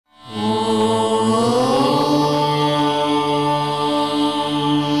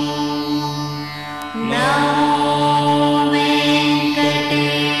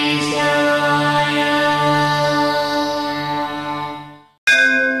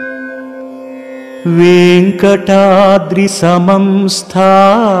వెంకటాద్రి సమం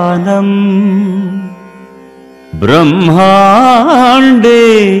స్థానం బ్రహ్మాండే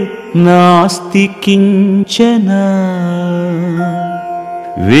నాస్తి కించన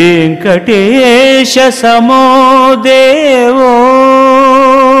వెంకటేశ సమో దేవో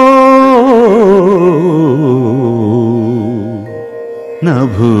న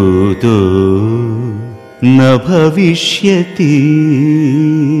భూతో న భవిష్యతి.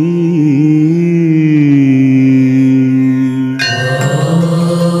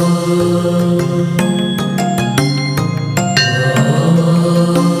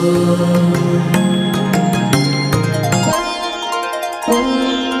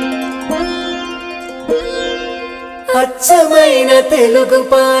 అచ్చమైన తెలుగు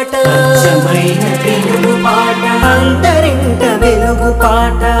పాట, అచ్చమైన తెలుగు పాట, అంతరింట వెలుగు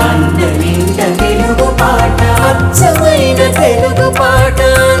పాట, అంతరింట వెలుగు పాట, అచ్చమైన తెలుగు పాట,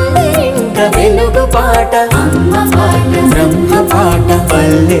 అంతరింట వెలుగు పాట, అమ్మ పాట, బ్రహ్మ పాట,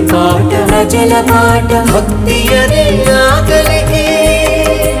 పల్లె పాట, ప్రజల పాట, భక్తి అనే ఆకలికి,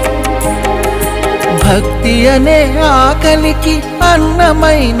 భక్తి అనే ఆకలికి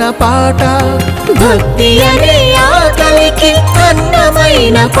అన్నమైన పాట, భక్తి అనే ఆకలికి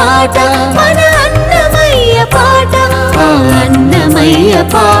అన్నమైన పాట, మన అన్నమయ్య పాట, ఆ అన్నమయ్య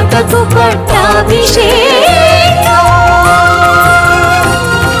పాటకు పట్టాభిషేకం,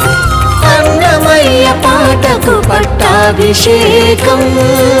 అన్నమయ్య పాటకు పట్టాభిషేకం.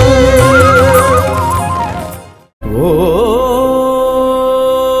 ఓం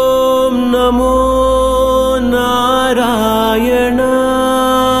నమో నారాయణాయ,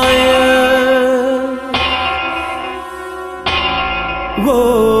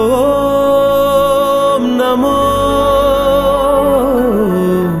 ఓం నమో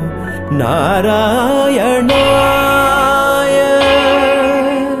నారాయణాయ.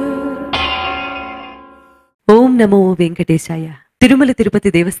 ఓం నమో వెంకటేశాయ. తిరుమల తిరుపతి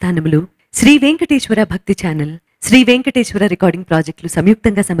దేవస్థానములు, శ్రీ వెంకటేశ్వర భక్తి ఛానల్, శ్రీ వెంకటేశ్వర రికార్డింగ్ ప్రాజెక్టులు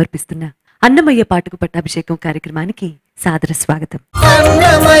సంయుక్తంగా సమర్పిస్తున్న అన్నమయ్య పాటకు పట్టాభిషేకం కార్యక్రమానికి సాదర స్వాగతం.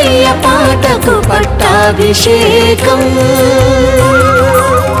 అన్నమయ్య పాటకు పట్టాభిషేకం.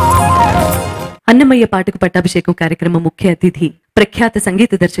 అన్నమయ్య పాటకు పట్టాభిషేకం కార్యక్రమం ముఖ్య అతిథి ప్రఖ్యాత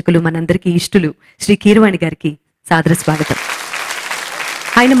సంగీత దర్శకులు, మనందరికీ ఇష్టులు శ్రీ కీరవాణి గారికి సాదర స్వాగతం.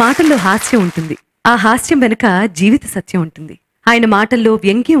 ఆయన మాటల్లో హాస్యం ఉంటుంది, ఆ హాస్యం వెనక జీవిత సత్యం ఉంటుంది. ఆయన మాటల్లో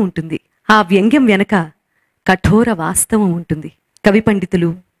వ్యంగ్యం ఉంటుంది, ఆ వ్యంగ్యం వెనక కఠోర వాస్తవం ఉంటుంది. కవి పండితులు,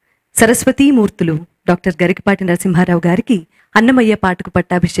 సరస్వతీమూర్తులు డాక్టర్ గరికపాటి నరసింహారావు గారికి అన్నమయ్య పాటకు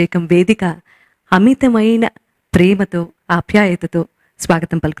పట్టాభిషేకం వేదిక అమితమైన ప్రేమతో, ఆప్యాయతతో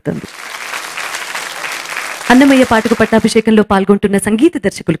స్వాగతం పలుకుతుంది. అన్నమయ్య పాటకు పట్టాభిషేకంలో పాల్గొంటున్న సంగీత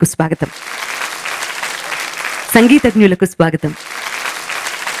దర్శకులకు స్వాగతం, సంగీతజ్ఞులకు స్వాగతం,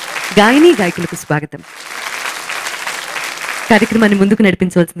 గాయనీ గాయకులకు స్వాగతం. కార్యక్రమాన్ని ముందుకు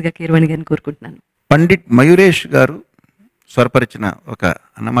నడిపించవలసిందిగా కీరవాణి గారిని కోరుకుంటున్నాను. పండిట్ మయూరేష్ గారు స్వరపరిచిన ఒక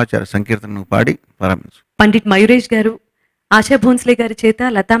అన్నమాచార్య సంకీర్తనను పాడి ప్రారంభించు. పండిట్ మయూరేష్ గారు ఆశా భోన్స్లే గారి చేత,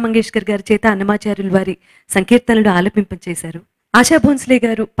 లతా మంగేష్కర్ గారి చేత అన్నమాచార్యుల వారి సంకీర్తనలు ఆలపింపచేశారు. ఆశా భోన్స్లే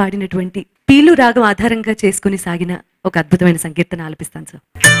గారు పాడినటువంటి పీలు రాగం ఆధారంగా చేసుకుని సాగిన ఒక అద్భుతమైన సంకీర్తన ఆలపిస్తాను సార్.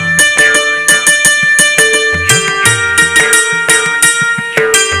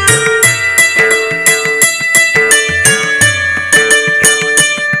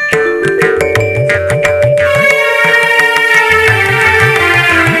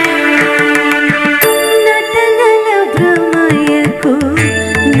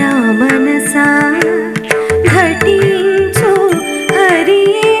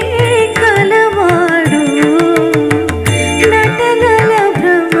 నటనల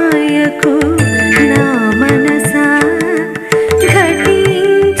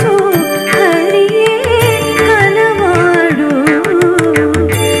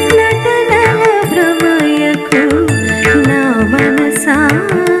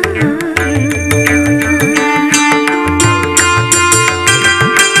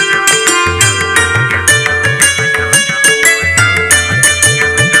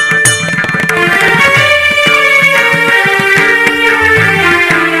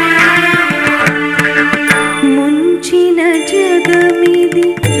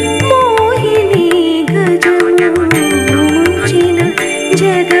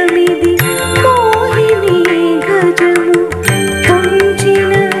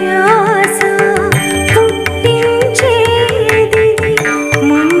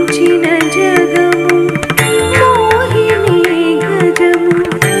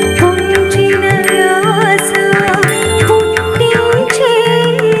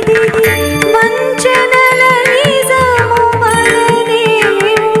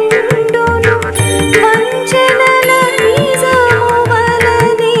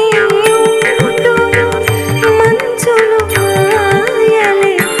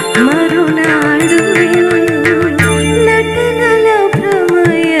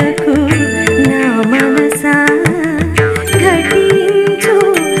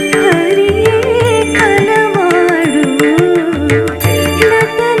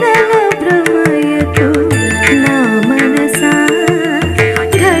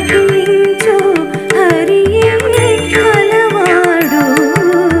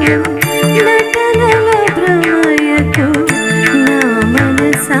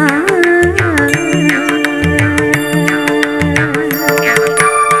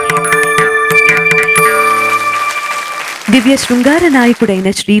దివ్య శృంగార నాయకుడైన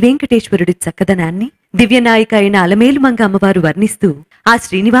శ్రీ వెంకటేశ్వరుడి చక్కదనాన్ని దివ్యనాయిక అయిన అలమేలుమంగ అమ్మవారు వర్ణిస్తూ ఆ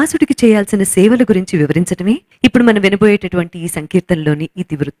శ్రీనివాసుడికి చేయాల్సిన సేవల గురించి వివరించడమే ఇప్పుడు మనం వినబోయేటటువంటి ఈ సంకీర్తనలోని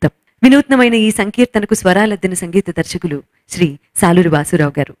ఇతివృత్తం. వినూత్నమైన ఈ సంకీర్తనకు స్వరాలద్దిన సంగీత దర్శకులు శ్రీ సాలూరి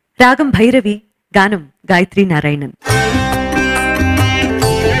వాసురావు గారు. రాగం భైరవి, గానం గాయత్రీ నారాయణన్.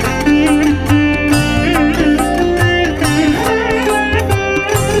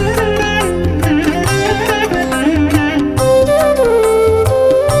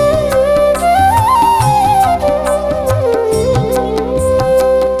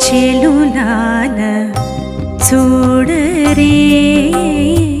 చెలులాల చూడరే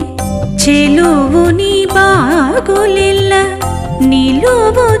చెలువుని బాగులెల్ల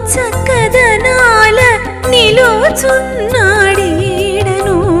నిలువు చక్కదనాల నిలుచున్నాడేడను.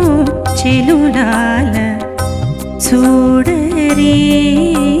 చెలులాల చూడరే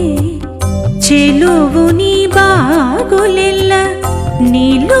చెలువుని బాగులెల్ల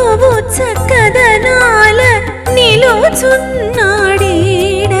నిలువు చక్కదనాల నిలుచున్నాడేడను.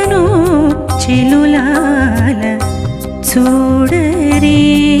 చెలులాల చూడరే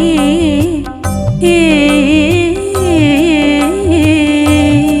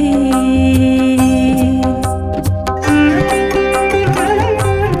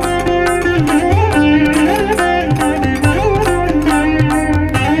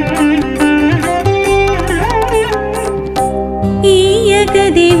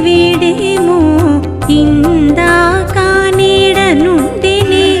ఈయగది వీడేమో ఇందాక నీడ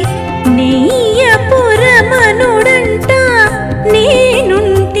నుండినే నెయ్య పురమనుడంట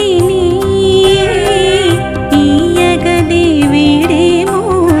నేనుంటిని. ఈయగది వీడేమో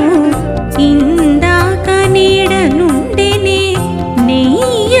ఇందాక నీడ నుండినే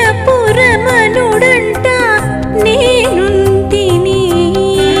నెయ్య పురమనుడంట నేనుంటిని.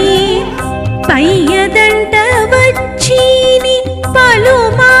 పయ్యదంట వచ్చిని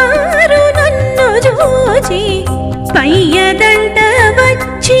పలుమారు నన్ను చూచి, పయ్యదంట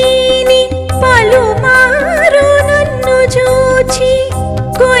వచ్చిని పలుమారు నన్ను చూచి,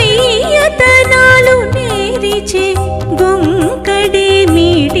 కొయ్యతనాలు నేరిచే గొంకడే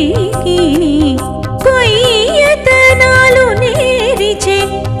మీటికిని. కొయ్యతనాలు నేరిచే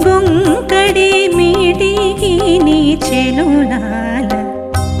గొంకడే మీటికిని. చెలులాల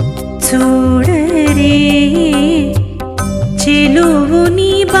చూడరే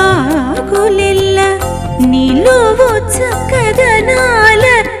చెలువుని బాగులెల్ల నిలువు చక్కదనాల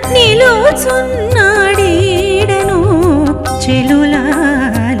నిలుచున్నాడేడను.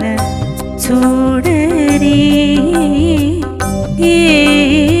 చెలులాల చూడరే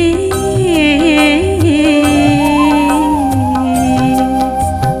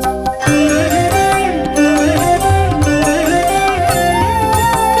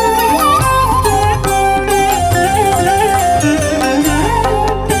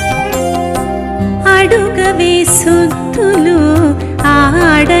అడుగవే సుత్తులు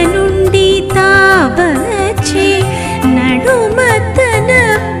ఆడ నుండి తావచ్చే నడుమతన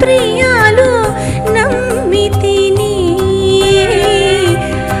ప్రియాలు నమ్మితిని.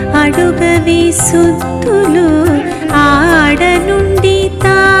 అడుగవే సుత్తులు ఆడ నుండి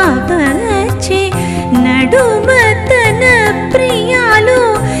తావచ్చే నడుమతన ప్రియాలు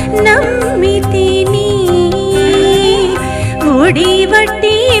నమ్మితిని. ఒడి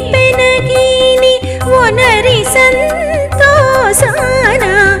వట్టి పెనగిని ఒనరి సంతోషాన,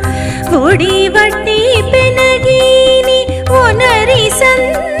 ఒడి వట్టి పెనగిని ఒనరి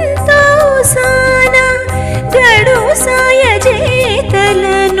సంతోషాన, గడు సాయ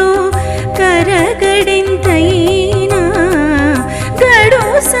చేతలను కరగడెంతైనా, గడు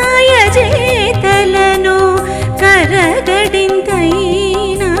సాయ చేతలను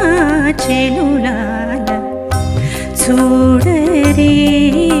కరగడెంతైనా. చెలులాల చూడరే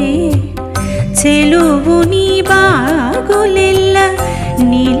చెలువుని బాగులెల్ల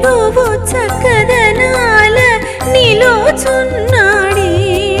నిలువు చక్కదనాల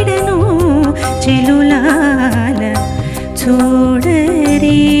నిలుచున్నాడేడను. చెలులాల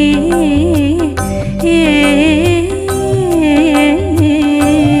చూడరే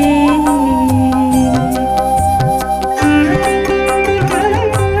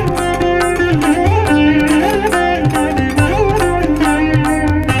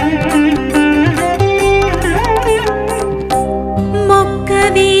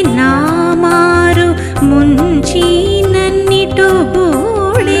నామారు ముంచి నన్నిటు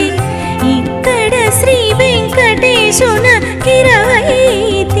బూడే ఇక్కడ శ్రీ వెంకటేశున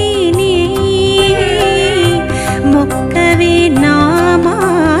కిరవైతిని. మొక్కవే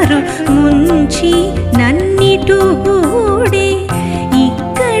నామారు ముంచి నన్నిటు బూడే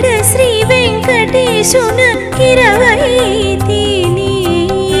ఇక్కడ శ్రీ వెంకటేశున వయసున 20 తిని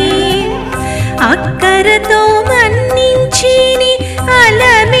అక్కరతో మన్నించిని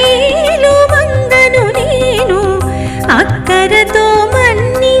అలమేలు మంగను నేను అక్కరతో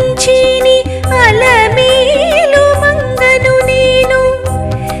మన్నించిని అలమేలు మంగను నేను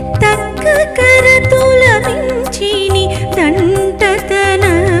తక్క కరతుల మించిని దంటతనమునను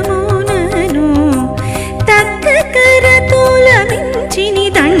తక్క కరతుల మించిని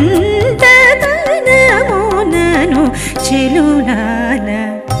దంటతనమునను చెలులాల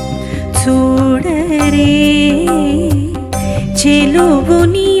చూడరే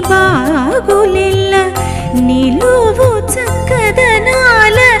చెలువుని బాగులెల్ల నిలువు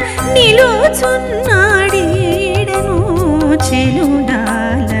చక్కదనాల నిలుచున్నాడేడను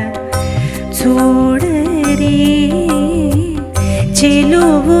చెలులాల చూడరే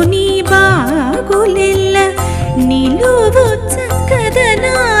చెలువుని బాగులెల్ల నిలువు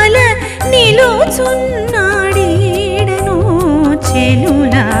చక్కదనాల నిలుచున్నాడేడను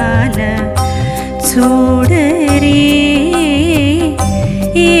చెలులాల చూడరే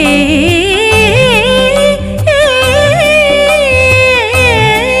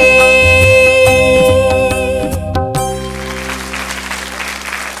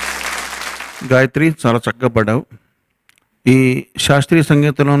గాయత్రి, చాలా చక్కగా పడ్డావు. ఈ శాస్త్రీయ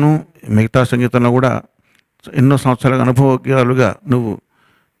సంగీతంలోనూ మిగతా సంగీతంలో కూడా ఎన్నో సంవత్సరాల అనుభవజ్ఞాలుగా నువ్వు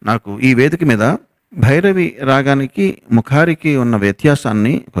నాకు ఈ వేదిక మీద భైరవి రాగానికి ముఖారికి ఉన్న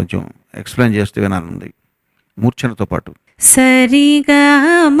వ్యత్యాసాన్ని కొంచెం ఎక్స్ప్లెయిన్ చేస్తే వినాలనుంది, మూర్ఛనతో పాటు. సరిగా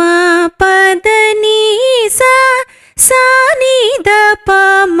మా పదని సా సాని ద ప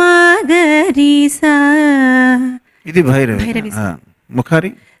మగరి సా ఇది భైరవి.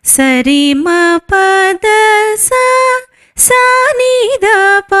 ముఖారి సరి మా పద సా సాని ద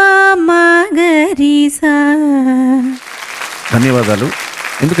ప మగరి సా. ధన్యవాదాలు.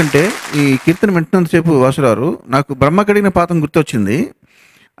 ఎందుకంటే ఈ కీర్తన వింటున్నంతసేపు వాసురారు నాకు బ్రహ్మ కడిగిన పాతం గుర్తొచ్చింది.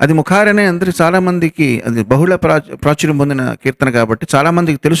 అది ముఖారనే అందరికి చాలామందికి అది బహుళ ప్రాచుర్యం పొందిన కీర్తన కాబట్టి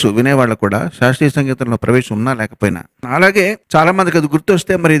చాలామందికి తెలుసు, వినేవాళ్ళకు కూడా శాస్త్రీయ సంగీతంలో ప్రవేశం ఉన్నా లేకపోయినా. అలాగే చాలామందికి అది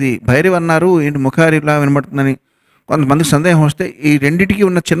గుర్తొస్తే మరి ఇది భైరవి అన్నారు ఏంటి ముఖారిలా వినబడుతుందని కొంతమందికి సందేహం వస్తే ఈ రెండింటికి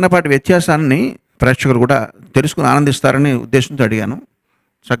ఉన్న చిన్నపాటి వ్యత్యాసాన్ని ప్రేక్షకులు కూడా తెలుసుకుని ఆనందిస్తారని ఉద్దేశంతో అడిగాను.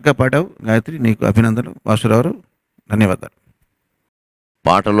 చక్కగా పాడావు గాయత్రి, నీకు అభినందనలు. వాసురావు ధన్యవాదాలు.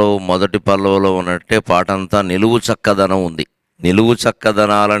 పాటలో మొదటి పల్లవిలో ఉన్నట్టే పాట అంతా నిలువు చక్కదనం ఉంది. నిలువు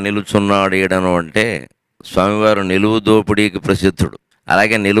చక్కదనాల నిలుచున్నాడేడను అంటే స్వామివారు నిలువు దోపిడీకి ప్రసిద్ధుడు,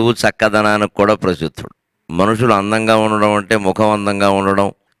 అలాగే నిలువు చక్కదనానికి కూడా ప్రసిద్ధుడు. మనుషులు అందంగా ఉండడం అంటే ముఖం అందంగా ఉండడం,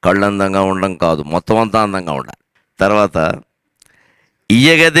 కళ్ళు అందంగా ఉండడం కాదు, మొత్తం అంతా అందంగా ఉండాలి. తర్వాత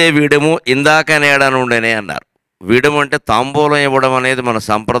ఇయ్యగదే వీడము ఇందాక నేడనుండేనే అన్నారు. వీడము అంటే తాంబూలం ఇవ్వడం అనేది మన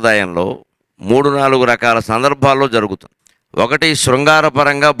సంప్రదాయంలో 3-4 రకాల సందర్భాల్లో జరుగుతుంది. ఒకటి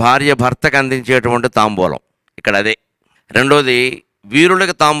శృంగారపరంగా భార్య భర్తకు అందించేటువంటి తాంబూలం, ఇక్కడ అదే. రెండోది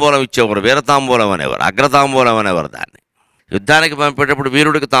వీరుడికి తాంబూలం ఇచ్చేవారు, వీర తాంబూలం అనేవారు, అగ్రతాంబూలం అనేవారు. దాన్ని యుద్ధానికి పంపేటప్పుడు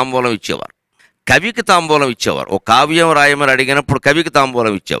వీరుడికి తాంబూలం ఇచ్చేవారు. కవికి తాంబూలం ఇచ్చేవారు. ఓ కావ్యం రాయమని అడిగినప్పుడు కవికి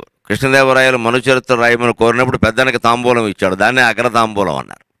తాంబూలం ఇచ్చేవారు. కృష్ణదేవరాయలు మనుచరిత్ర రాయమని కోరినప్పుడు పెద్దనికి తాంబూలం ఇచ్చాడు, దాన్నే అగ్రతాంబూలం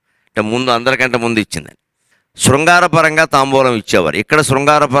అన్నారు. అంటే ముందు, అందరికంటే ముందు ఇచ్చిందని. శృంగారపరంగా తాంబూలం ఇచ్చేవారు. ఇక్కడ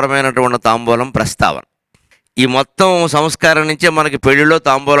శృంగారపరమైనటువంటి తాంబూలం ప్రస్తావన. ఈ మొత్తం సంస్కారం నుంచే మనకి పెళ్లిలో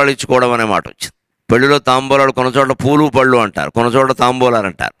తాంబూలాలు ఇచ్చుకోవడం అనే మాట వచ్చింది. పెళ్లిలో తాంబూలాలు కొన్ని చోట్ల పూలు పళ్ళు అంటారు, కొన్ని చోట్ల తాంబూలాలు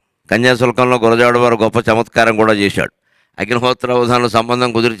అంటారు. కన్యాశుల్కంలో గురజాడు వారు గొప్ప చమత్కారం కూడా చేశాడు. అగ్నిహోత్ర అవధానంలో సంబంధం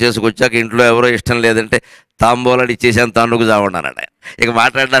కుదిరి చేసుకొచ్చాక ఇంట్లో ఎవరో ఇష్టం లేదంటే తాంబూలాలు ఇచ్చేసాను తన్నుకు చావన్నాడు. ఇక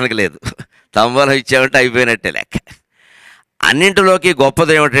మాట్లాడడానికి లేదు, తాంబూలం ఇచ్చామంటే అయిపోయినట్టే లెక్క. అన్నింటిలోకి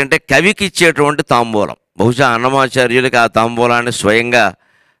గొప్పది ఏమిటంటే కవికి ఇచ్చేటువంటి తాంబూలం. బహుశా అన్నమాచార్యులకి ఆ తాంబూలాన్ని స్వయంగా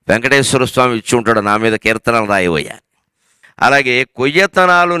వెంకటేశ్వర స్వామి ఇచ్చి ఉంటాడు, నా మీద కీర్తనలు రాయవయ్యా. అలాగే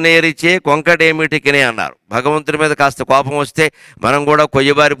కొయ్యతనాలు నేరిచే కొంకడేమిటికినే అన్నారు. భగవంతుడి మీద కాస్త కోపం వస్తే మనం కూడా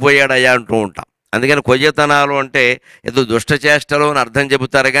కొయ్యబారిపోయాడయ్యా అంటూ ఉంటాం. అందుకని కొయ్యతనాలు అంటే ఏదో దుష్టచేష్టలు అని అర్థం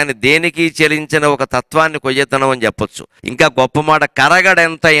చెబుతారు, కానీ దేనికి చెలించిన ఒక తత్వాన్ని కొయ్యతనం అని చెప్పొచ్చు. ఇంకా గొప్ప మాట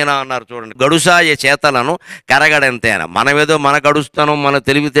కరగడెంతైనా అన్నారు. చూడండి, గడుసాయ చేతలను కరగడెంతైనా. మనమేదో మన గడుస్తానం, మన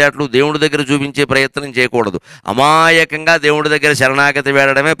తెలివితేటలు దేవుడి దగ్గర చూపించే ప్రయత్నం చేయకూడదు. అమాయకంగా దేవుడి దగ్గర శరణాగతి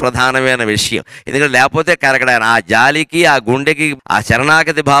వేడడమే ప్రధానమైన విషయం. ఎందుకంటే లేకపోతే కరగడాయన ఆ జాలికి, ఆ గుండెకి, ఆ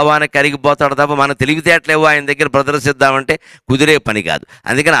శరణాగతి భావానికి కరిగిపోతాడు తప్ప మన తెలివితేటలేవో ఆయన దగ్గర ప్రదర్శిద్దామంటే కుదిరే పని కాదు.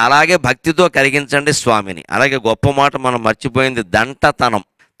 అందుకని అలాగే భక్తితో కరిగించండి స్వామిని. అలాగే గొప్ప మాట మనం మర్చిపోయింది దంటతనం.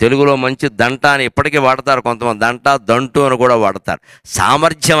 తెలుగులో మంచి దంట అని ఇప్పటికీ వాడతారు కొంతమంది, దంట దంటు అని కూడా వాడతారు.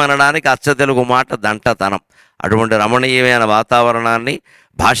 సామర్థ్యం అనడానికి అచ్చ తెలుగు మాట దంటతనం. అటువంటి రమణీయమైన వాతావరణాన్ని,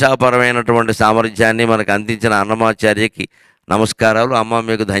 భాషాపరమైనటువంటి సామర్థ్యాన్ని మనకు అందించిన అన్నమాచార్యకి నమస్కారాలు. అమ్మ,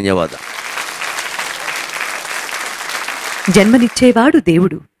 మీకు ధన్యవాదాలు. జన్మనిచ్చేవాడు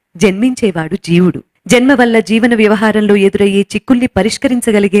దేవుడు, జన్మించేవాడు జీవుడు. జన్మ వల్ల జీవన వ్యవహారంలో ఎదురయ్యే చిక్కుల్ని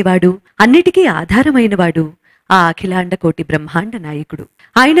పరిష్కరించగలిగేవాడు, అన్నిటికీ ఆధారమైనవాడు ఆ అఖిలాండ కోటి బ్రహ్మాండ నాయకుడు.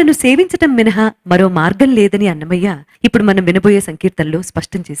 ఆయనను సేవించటం మినహా మరో మార్గం లేదని అన్నమయ్య ఇప్పుడు మనం వినబోయే సంకీర్తనలో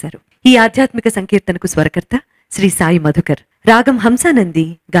స్పష్టం చేశారు. ఈ ఆధ్యాత్మిక సంకీర్తనకు స్వరకర్త శ్రీ సాయి మధుకర్, రాగం హంసానంది,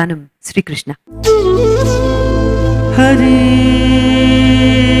 గానం శ్రీకృష్ణ. హరి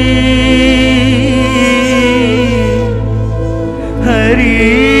హరి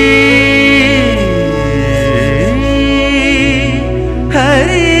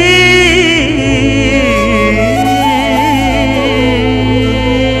హరి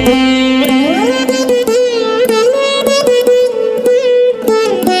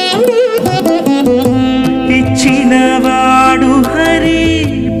ఇచ్చినవాడు హరి,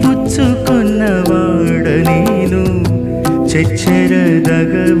 పుచ్చుకున్నవాడ నేను,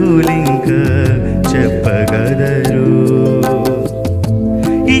 చెచ్చరదగవులింక చెప్పగదరు.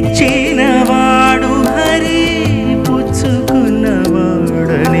 ఇచ్చినవాడు హరి, పుచ్చుకున్నవాడ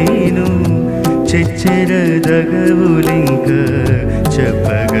నేను, చెచ్చరదగవులింక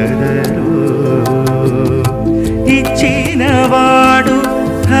చెప్పగదరు. ఇచ్చినవాడు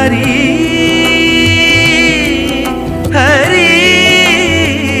హరి హరి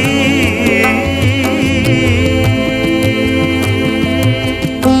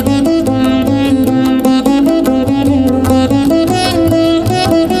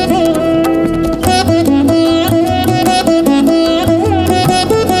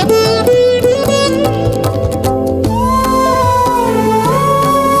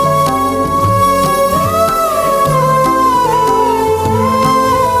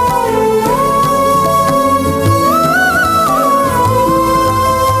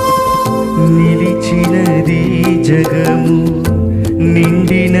నిలిచినది జగము,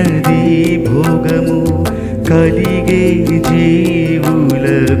 నిండినది భోగము, కలిగే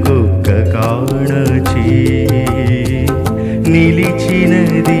జీవులకొక్క కాణచి.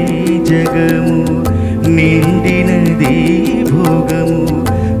 నిలిచినది జగము, నిండినది భోగము,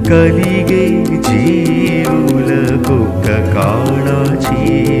 కలిగే జీవులకొక్క కాణచి.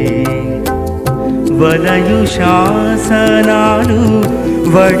 వలయు శాసనాలు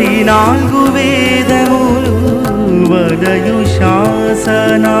వడి 4 వేదములు, వలయు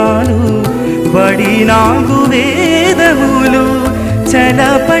శాసనాలు వడి 4 వేదములు,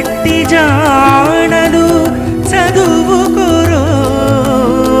 చలపట్టి జాణలు చదువుకోరో,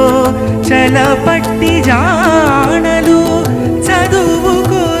 చలపట్టి జాణలు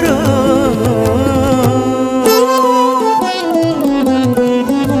చదువుకోరో.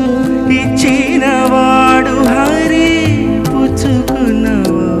 ఇచ్చినవాడు హరి,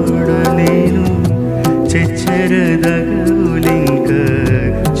 పుచ్చుకున్నవాడు నేను, చెచ్చరదగవులింక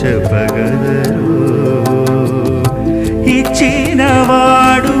చెప్పగలరు.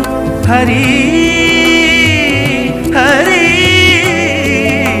 ఇచ్చినవాడు హరి హరి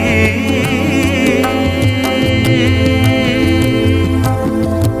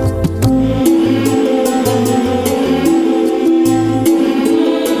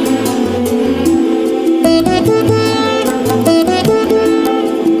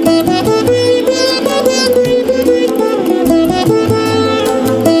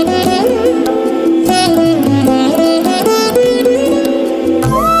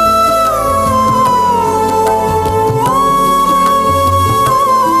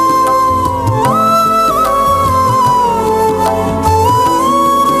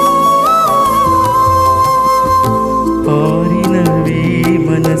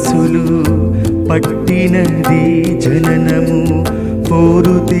పట్టినది జననము,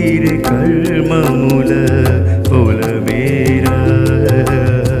 పోరు తీరే కర్మముల పొలమేర.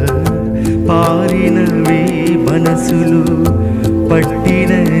 పారినవి మనసులు,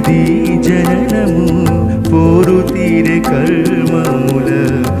 పట్టినది జననము, పోరు తీరే కర్మముల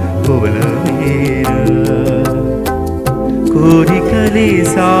పొలమేర. కోరికలే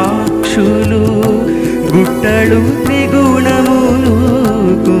సాక్షులు, గుట్టలు త్రిగుణములు,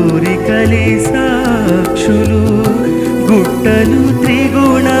 కోరికలే సాక్షులు, గుట్టలు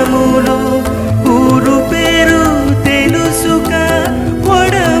త్రిగుణములు, ఊరు పేరు తెలుసుక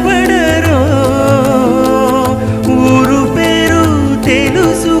ఒడబడరో, ఊరు పేరు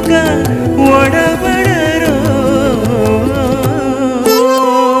తెలుసుక ఒడబడరో.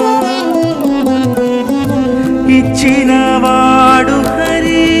 ఇచ్చినవాడు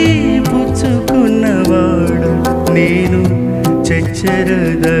హరి, పుచ్చుకున్నవాడు నేను,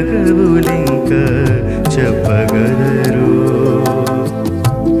 చెచ్చరదగవులింక చెప్పగలరు.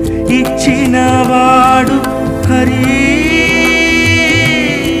 ఇచ్చినవాడు హరి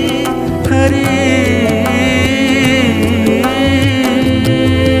హరి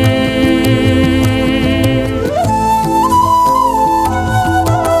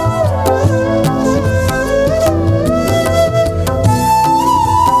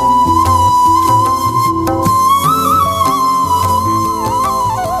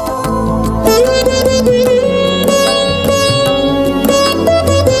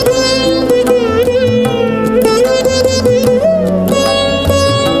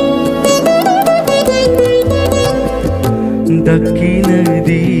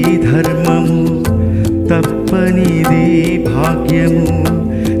దక్కినది ధర్మము, తప్పనిది భాగ్యము,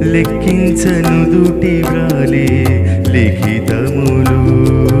 లెక్కించను దుటి వ్రాలే లిఖితములు.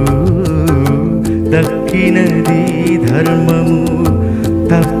 దక్కినది ధర్మము,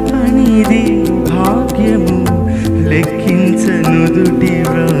 తప్పనిది భాగ్యము, లెక్కించను దుటి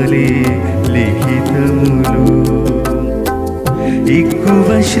వ్రాలే లిఖితములు. ఎక్కువ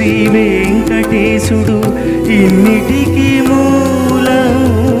శ్రీ వెంకటేశుడు ఇన్నిటికి మూలము,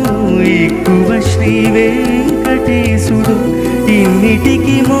 ఎక్కువ శ్రీ వెంకటేశుడు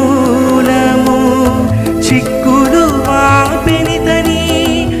ఇన్నిటికి మూలము. చిక్కులు వాపెనితని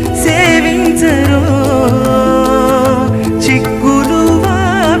సేవించరో, చిక్కులు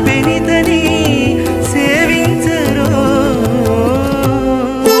వాపెనితని సేవించరో.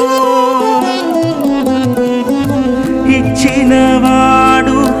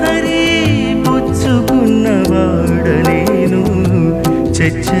 ఇచ్చినవాడు హరి, పుచ్చుకున్నవాడనేను,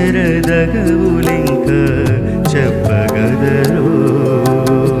 చెచ్చరదగవులింక చెప్పగదరో.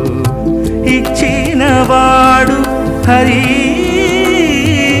 ఇచ్చినవాడు హరి,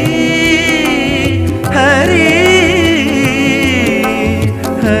 హరి,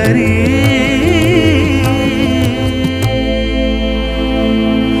 హరి.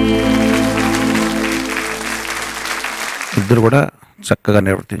 ఇద్దరు కూడా చక్కగా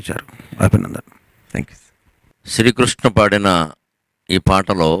నిర్వర్తించారు. అభినందన. Thank you. శ్రీకృష్ణ పాడిన ఈ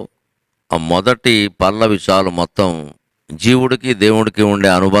పాటలో ఆ మొదటి పల్లవి చాలు మొత్తం జీవుడికి దేవుడికి ఉండే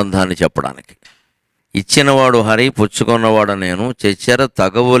అనుబంధాన్ని చెప్పడానికి. ఇచ్చినవాడు హరి, పుచ్చుకున్నవాడు నేను, చెచ్చెర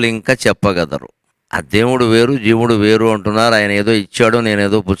తగవులింక చెప్పగదరు. ఆ దేవుడు వేరు, జీవుడు వేరు అంటున్నారు. ఆయన ఏదో ఇచ్చాడు,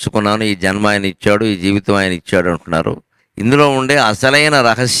 నేనేదో పుచ్చుకున్నాను, ఈ జన్మ ఆయన ఇచ్చాడు, ఈ జీవితం ఆయన ఇచ్చాడు అంటున్నారు. ఇందులో ఉండే అసలైన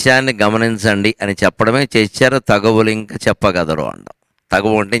రహస్యాన్ని గమనించండి అని చెప్పడమే చెచ్చెర తగవులింక చెప్పగదరు అంటాం.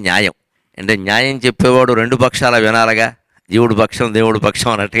 తగవు అంటే న్యాయం. అంటే న్యాయం చెప్పేవాడు రెండు పక్షాల వినాలిగా, జీవుడు పక్షం దేవుడు పక్షం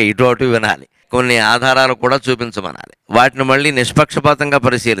అన్నట్టుగా ఇటు అటు వినాలి. కొన్ని ఆధారాలు కూడా చూపించమనాలి. వాటిని మళ్ళీ నిష్పక్షపాతంగా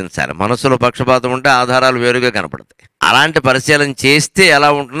పరిశీలించాలి. మనసులో పక్షపాతం ఉంటే ఆధారాలు వేరుగా కనపడతాయి. అలాంటి పరిశీలన చేస్తే ఎలా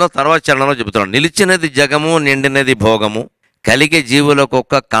ఉంటుందో తర్వాత చరణంలో చెబుతున్నాం. నిలిచినది జగము, నిండినది భోగము, కలిగే జీవులకు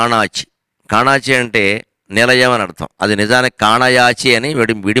ఒక్క కాణాచి. కాణాచి అంటే నిలయం అని అర్థం. అది నిజానికి కాణయాచి అని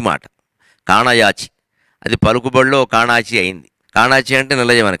విడి మాట. కాణయాచి అది పలుకుబడిలో కాణాచి అయింది. కాణాచి అంటే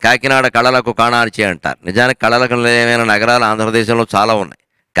నిలయం అని. కాకినాడ కళలకు కాణాచి అంటారు. నిజానికి కళలకు నిలయమైన నగరాలు ఆంధ్రదేశంలో చాలా ఉన్నాయి.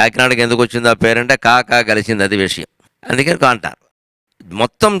 కాకినాడకి ఎందుకు వచ్చింది ఆ పేరంటే కాకా కలిసింది, అది విషయం. అందుకని అంటారు.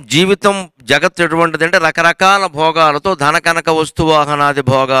 మొత్తం జీవితం జగత్తు ఎటువంటిదంటే రకరకాల భోగాలతో, ధన కనక వస్తువాహనాది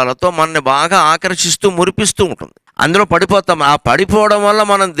భోగాలతో మనని బాగా ఆకర్షిస్తూ మురిపిస్తూ ఉంటుంది. అందులో పడిపోతాం. ఆ పడిపోవడం వల్ల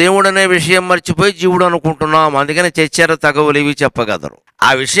మనం దేవుడు అనే విషయం మర్చిపోయి జీవుడు అనుకుంటున్నాం. అందుకని చెచ్చెర తగవులు ఇవి చెప్పగలరు. ఆ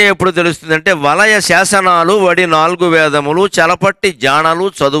విషయం ఎప్పుడు తెలుస్తుందంటే వలయ శాసనాలు వడి 4 వేదములు చలపట్టి జాణలు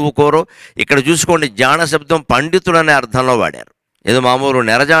చదువుకోరు. ఇక్కడ చూసుకోండి, జాణ శబ్దం పండితుడు అనే అర్థంలో వాడారు. ఏదో మామూలు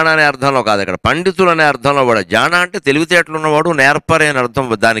నెరజాణ అనే అర్థంలో కాదు, ఇక్కడ పండితులు అనే అర్థంలో వాడారు. జాణ అంటే తెలివితేటలు ఉన్నవాడు, నేర్పరే అని అర్థం.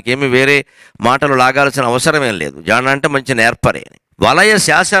 దానికి ఏమి వేరే మాటలు లాగాల్సిన అవసరమేం లేదు. జాణ అంటే మంచి నేర్పరే అని. వలయ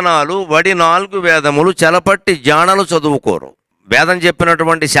శాసనాలు వడి 4 వేదములు చలపట్టి జాణలు చదువుకోరు. వేదం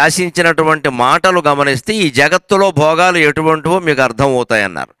చెప్పినటువంటి శాసించినటువంటి మాటలు గమనిస్తే ఈ జగత్తులో భోగాలు ఎటువంటివో మీకు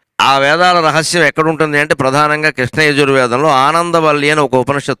అర్థమవుతాయన్నారు. ఆ వేదాల రహస్యం ఎక్కడుంటుంది అంటే ప్రధానంగా కృష్ణ యజుర్వేదంలో ఆనందవల్లి అని ఒక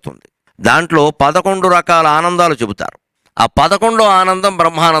ఉపనిషత్తు ఉంది. దాంట్లో 11 రకాల ఆనందాలు చెబుతారు. ఆ 11వ ఆనందం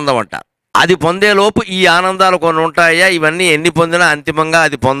బ్రహ్మానందం అంటారు. అది పొందేలోపు ఈ ఆనందాలు కొన్ని ఉంటాయా, ఇవన్నీ ఎన్ని పొందినా అంతిమంగా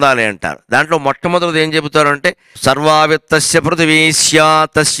అది పొందాలి అంటారు. దాంట్లో మొట్టమొదటిది ఏం చెబుతారంటే సర్వావిత్తస్య పృథివీ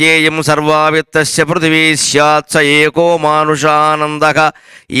స్యాత్ తస్యేయం సర్వావిత్తస్య పృథివీ స్యాత్ స ఏకో మానుషానందః.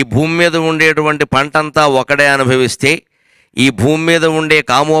 ఈ భూమి మీద ఉండేటువంటి పంటంతా ఒకడే అనుభవిస్తే, ఈ భూమి మీద ఉండే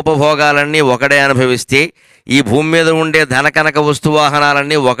కామోపభోగాలన్నీ ఒకడే అనుభవిస్తే, ఈ భూమి మీద ఉండే ధనకనక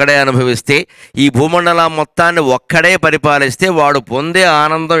వస్తువాహనాలన్నీ ఒకడే అనుభవిస్తే, ఈ భూమండలం మొత్తాన్ని ఒక్కడే పరిపాలిస్తే వాడు పొందే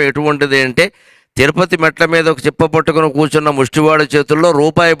ఆనందం ఎటువంటిది అంటే తిరుపతి మెట్ల మీద ఒక చిప్ప పట్టుకుని కూర్చున్న ముష్టివాడి చేతుల్లో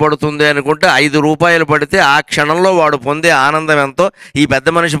రూపాయి పడుతుంది అనుకుంటే 5 రూపాయలు పడితే ఆ క్షణంలో వాడు పొందే ఆనందం ఎంతో ఈ పెద్ద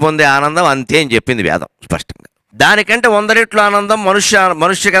మనిషి పొందే ఆనందం అంతే అని చెప్పింది వేదం స్పష్టంగా. దానికంటే 100 రెట్లు ఆనందం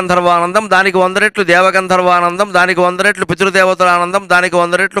మనుష్య గంధర్వానందం, దానికి 100 రెట్లు దేవగంధర్వానందం, దానికి 100 రెట్లు పితృదేవతల ఆనందం, దానికి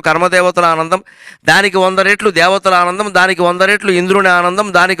 100 రెట్లు కర్మదేవతల ఆనందం, దానికి 100 రెట్లు దేవతల ఆనందం, దానికి 100 రెట్లు ఇంద్రుని ఆనందం,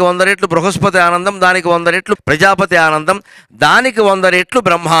 దానికి 100 రెట్లు బృహస్పతి ఆనందం, దానికి 100 రెట్లు ప్రజాపతి ఆనందం, దానికి 100 రెట్లు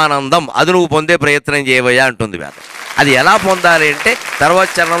బ్రహ్మానందం. అది నువ్వు పొందే ప్రయత్నం చేయవయ్యా అంటుంది వేదం. అది ఎలా పొందాలి అంటే తర్వాత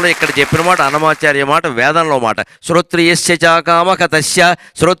చరణంలో ఇక్కడ చెప్పిన మాట అన్నమాచార్య మాట, వేదంలో మాట. శ్రోత్రియస్య చాకామక తస్య,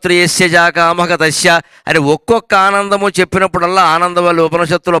 శ్రోత్రియస్య చాకామక తస్య అని ఒక్కొక్క ఆనందము చెప్పినప్పుడల్లా ఆనందవల్లి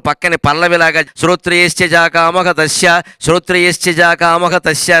ఉపనిషత్తులో పక్కనే పల్లవిలాగా శ్రోత్రియస్య చాకామక తస్య, శ్రోత్రియస్య చాకామక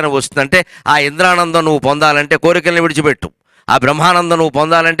తస్య అని వస్తుందంటే ఆ ఇంద్రానందం నువ్వు పొందాలంటే కోరికల్ని విడిచిపెట్టు. ఆ బ్రహ్మానందం నువ్వు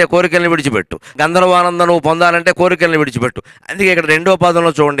పొందాలంటే కోరికల్ని విడిచిపెట్టు, గంధర్వానందం నువ్వు పొందాలంటే కోరికల్ని విడిచిపెట్టు. అందుకే ఇక్కడ రెండో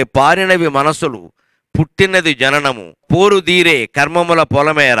పదంలో చూడండి, పారినవి మనస్సులు, పుట్టినది జననము, పోరు దీరే కర్మముల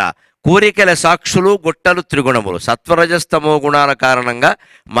పొలమేర, కోరికల సాక్షులు గుట్టలు త్రిగుణములు. సత్వరజస్తమో గుణాల కారణంగా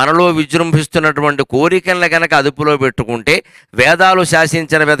మనలో విజృంభిస్తున్నటువంటి కోరికల్ని కనుక అదుపులో పెట్టుకుంటే వేదాలు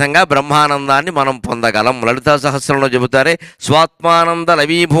శాసించిన విధంగా బ్రహ్మానందాన్ని మనం పొందగలం. లలితా సహస్రంలో చెబుతారే, స్వాత్మానంద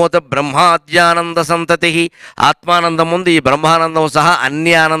లవీభూత బ్రహ్మాద్యానంద సంతతి. ఆత్మానందం ముందు ఈ బ్రహ్మానందం సహా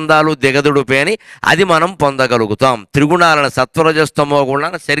అన్ని ఆనందాలు దిగదుడుపే అని అది మనం పొందగలుగుతాం. త్రిగుణాలను సత్వరజస్తమో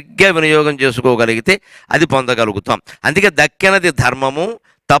గుణాలను సరిగ్గా వినియోగం చేసుకోగలిగితే అది పొందగలుగుతాం. అందుకే దక్కినది ధర్మము,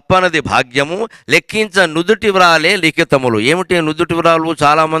 తప్పనది భాగ్యము, లెక్కించ నుదుటి వ్రాలే లిఖితములు. ఏమిటి నుదుటి వ్రాలు?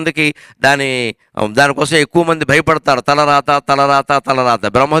 చాలామందికి దానికోసం ఎక్కువ మంది భయపడతారు. తలరాత తలరాత తలరాత.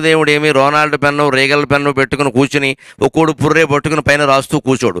 బ్రహ్మదేవుడు ఏమి రోనాల్డ్ పెన్ను రేగల్ పెన్ను పెట్టుకుని కూర్చుని ఒక్కోడు పుర్రే పట్టుకుని పైన రాస్తూ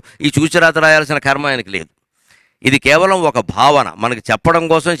కూర్చోడు. ఈ చూచిరాత రాయాల్సిన కర్మ ఆయనకి లేదు. ఇది కేవలం ఒక భావన, మనకి చెప్పడం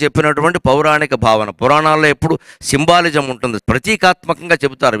కోసం చెప్పినటువంటి పౌరాణిక భావన. పురాణాల్లో ఎప్పుడు సింబాలిజం ఉంటుంది, ప్రతీకాత్మకంగా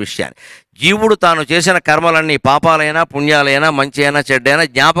చెబుతారు విషయాన్ని. జీవుడు తాను చేసిన కర్మలన్నీ పాపాలైనా పుణ్యాలైనా మంచి అయినా చెడ్డైనా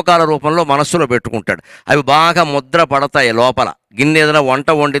జ్ఞాపకాల రూపంలో మనస్సులో పెట్టుకుంటాడు. అవి బాగా ముద్ర పడతాయి లోపల. గిన్నె ఏదైనా వంట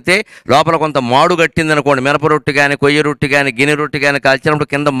వండితే లోపల కొంత మాడు కట్టింది అనుకోండి, మినప రొట్టి కానీ కొయ్య రొట్టి కానీ గిన్నె రొట్టి కానీ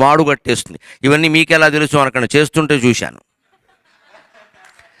కాల్చినప్పుడు కింద మాడు కట్టేస్తుంది. ఇవన్నీ మీకెలా తెలుసు అనకండి, చేస్తుంటే చూశాను.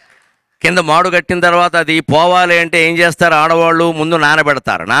 కింద మాడు కట్టిన తర్వాత అది పోవాలి అంటే ఏం చేస్తారు ఆడవాళ్ళు? ముందు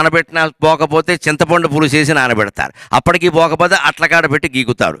నానబెడతారు. నానబెట్టిన పోకపోతే చింతపండు పులుసు వేసి నానబెడతారు. అప్పటికి పోకపోతే అట్లకాడ పెట్టి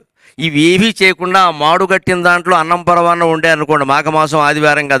గీకుతారు. ఇవేవీ చేయకుండా ఆ మాడు కట్టిన దాంట్లో అన్నం పరవాన్నం ఉండే అనుకోండి, మాఘమాసం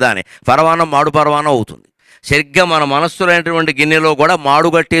ఆదివారం కదా అని పరవాన్నం మాడు పరవాన్నం అవుతుంది. సరిగ్గా మన మనస్సులైనటువంటి గిన్నెలో కూడా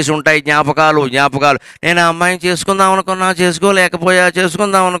మాడు కట్టేసి ఉంటాయి జ్ఞాపకాలు. నేను ఆ అమ్మాయిని చేసుకుందాం అనుకున్నా చేసుకోలేకపోయా,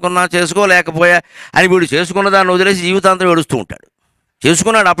 చేసుకుందాం అనుకున్నా చేసుకోలేకపోయా అని వీడు చేసుకున్న దాన్ని వదిలేసి జీవితాంతం ఏడుస్తూ ఉంటాడు.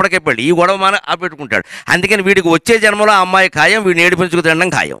 చేసుకున్నాడు అప్పటికే పెళ్ళి, ఈ గొడవ మన పెట్టుకుంటాడు. అందుకని వీడికి వచ్చే జన్మలో ఆ అమ్మాయి ఖాయం, వీడిని ఏడిపించుకు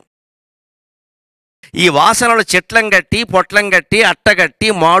తినడం ఖాయం. ఈ వాసనలు చెట్లం గట్టి పొట్లం గట్టి అట్టగట్టి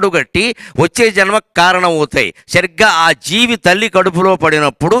మాడుగట్టి వచ్చే జన్మ కారణం అవుతాయి. సరిగ్గా ఆ జీవి తల్లి కడుపులో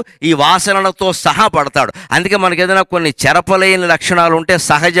పడినప్పుడు ఈ వాసనలతో సహా పడతాడు. అందుకే మనకి ఏదైనా కొన్ని చెరపలేని లక్షణాలు ఉంటే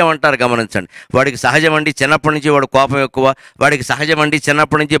సహజం అంటారు, గమనించండి. వాడికి సహజం అండి చిన్నప్పటి నుంచి వాడు కోపం ఎక్కువ, వాడికి సహజం అండి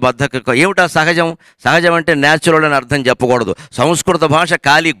చిన్నప్పటి నుంచి బద్ధకం ఎక్కువ. ఏమిటా సహజం? సహజం అంటే న్యాచురల్ అని అర్థం చెప్పకూడదు. సంస్కృత భాష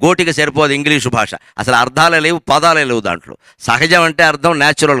ఖాళీ గోటికి సరిపోదు, ఇంగ్లీషు భాష అసలు అర్థాలే లేవు, పదాలే లేవు దాంట్లో. సహజం అంటే అర్థం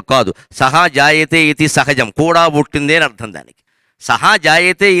న్యాచురల్ కాదు. సహా జాయతే ఇది సహజం, కూడా పుట్టింది అని అర్థం దానికి. సహా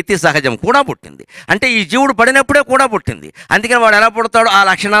జాయతే ఇది సహజం, కూడా పుట్టింది అంటే ఈ జీవుడు పడినప్పుడే కూడా పుట్టింది. అందుకని వాడు ఎలా పుడతాడు? ఆ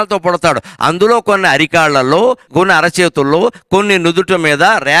లక్షణాలతో పుడతాడు. అందులో కొన్ని అరికాళ్లలో, కొన్ని అరచేతుల్లో, కొన్ని నుదుటి మీద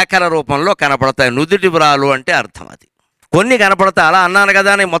రేఖల రూపంలో కనపడతాయి. నుదుటి వ్రాలు అంటే అర్థం అది. కొన్ని కనపడతాయి. అలా అన్నాను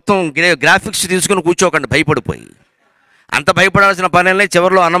కదా అని మొత్తం గ్రాఫిక్స్ తీసుకుని కూర్చోకండి భయపడిపోయి. అంత భయపడాల్సిన పనులనే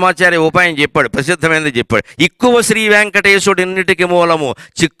చివరిలో అన్నమాచార్య ఉపాయం చెప్పాడు, ప్రసిద్ధమైనది చెప్పాడు. ఇక్కువ శ్రీ వెంకటేశుడు ఇన్నిటికి మూలము,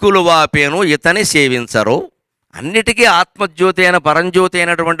 చిక్కులు వాపేను ఇతని సేవించరు. అన్నిటికీ ఆత్మజ్యోతి అయిన పరంజ్యోతి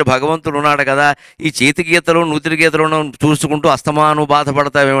అయినటువంటి భగవంతుడు ఉన్నాడు కదా. ఈ చేతి గీతలు నూతిరి గీతలను చూసుకుంటూ అస్తమాను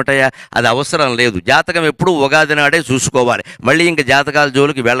బాధపడతావేమిటయ్యా? అది అవసరం లేదు. జాతకం ఎప్పుడు ఉగాది నాడే చూసుకోవాలి. మళ్ళీ ఇంకా జాతకాల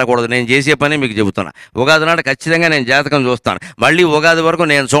జోలికి వెళ్ళకూడదు. నేను చేసే పని మీకు చెబుతున్నా. ఉగాది నాడు ఖచ్చితంగా నేను జాతకం చూస్తాను. మళ్ళీ ఉగాది వరకు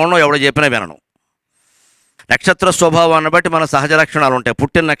నేను చూడను, ఎవడో చెప్పినా వినను. నక్షత్ర స్వభావాన్ని బట్టి మన సహజ లక్షణాలు ఉంటాయి,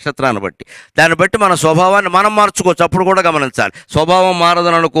 పుట్టిన నక్షత్రాన్ని బట్టి. దాన్ని బట్టి మన స్వభావాన్ని మనం మార్చుకోవచ్చు. అప్పుడు కూడా గమనించాలి. స్వభావం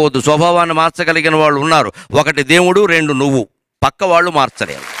మారదని అనుకోవద్దు. స్వభావాన్ని మార్చగలిగిన వాళ్ళు ఉన్నారు. ఒకటి దేవుడు, రెండు నువ్వు. పక్క వాళ్ళు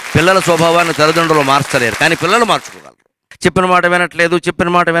మార్చలేరు. పిల్లల స్వభావాన్ని తల్లిదండ్రులు మార్చలేరు, కానీ పిల్లలు మార్చుకోగలరు. చెప్పిన మాట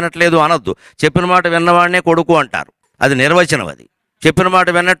వినట్లేదు అనొద్దు. చెప్పిన మాట విన్నవాడినే కొడుకు అంటారు, అది నిర్వచనం. అది చెప్పిన మాట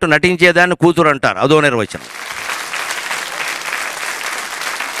విన్నట్టు నటించేదాన్ని కూతురు అంటారు, అదో నిర్వచనం.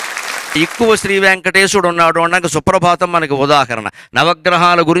 ఎక్కువ శ్రీ వెంకటేశుడు ఉన్నాడు అన్నాక సుప్రభాతం మనకి ఉదాహరణ.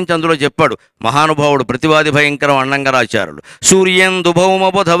 నవగ్రహాల గురించి అందులో చెప్పాడు మహానుభావుడు ప్రతివాది భయంకరం అన్నంగరాచారులు. సూర్యేందు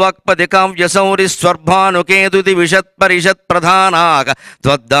భౌమబుధవక్పది కావ్య సౌరి స్వర్భానుకేతుది విషత్ పరిషత్ ప్రధానాక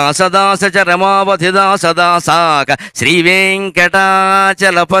త్వద్దాసదాస చ రమావధిదాసదాసాక శ్రీ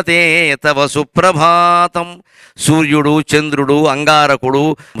వెంకటాచలపతే తవ సుప్రభాతం. సూర్యుడు, చంద్రుడు, అంగారకుడు,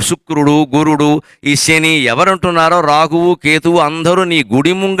 శుక్రుడు, గురుడు, ఈ శని ఎవరంటున్నారో రాహువు, కేతువు అందరూ నీ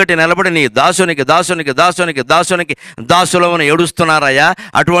గుడి ముంగటి నిలబడి నీ దాసునికి దాసునికి దాసునికి దాసునికి దాసులమని ఏడుస్తున్నారయ్యా.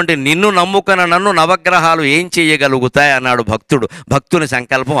 అటువంటి నిన్ను నమ్ముకున్న నన్ను నవగ్రహాలు ఏం చేయగలుగుతాయి అన్నాడు భక్తుడు. భక్తుని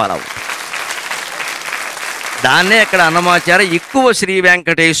సంకల్పం అలా. దాన్నే అక్కడ అన్నమాచార్య ఎక్కువ శ్రీ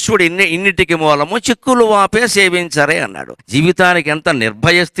వెంకటేశ్వరుడు ఇన్నిటికి మూలము, చిక్కులు వాపే సేవించరే అన్నాడు. జీవితానికి ఎంత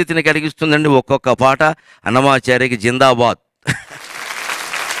నిర్భయ స్థితిని కలిగిస్తుందండి ఒక్కొక్క పాట. అన్నమాచార్యకి జిందాబాద్.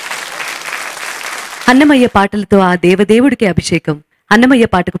 అన్నమయ్య పాటలతో ఆ దేవదేవుడికి అభిషేకం. అన్నమయ్య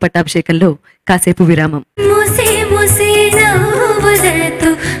పాటకు పట్టాభిషేకంలో కాసేపు విరామం. ముసే ముసే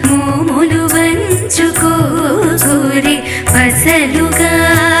నవ్వులతో మోములు వంచుకోరి అసలుగా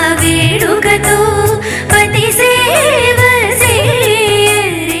వేడుకతో పతి సేవ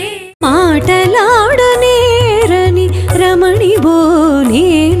చేయరే. మాటలాడనేరని రమణి బో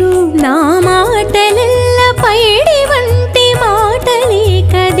నేను నా మాటలెల్ల పైడి వంటి మాటలే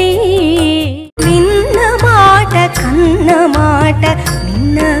కదే. విన్న మాట కన్న మాట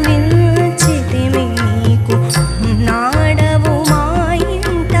నిన్న వించితిమి నీకు నాడవు మా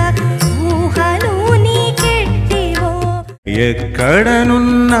ఇంట ఊహలు నీకెట్టివో.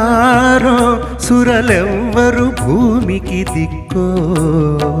 ఎక్కడనున్నారో సురలెవ్వరు భూమికి దిక్కో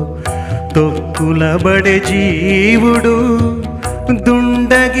తొక్కులబడే జీవుడు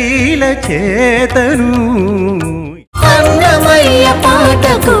దుండగీల చేతను. అన్నమయ్య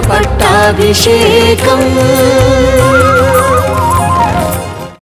పాటకు పట్టాభిషేకం.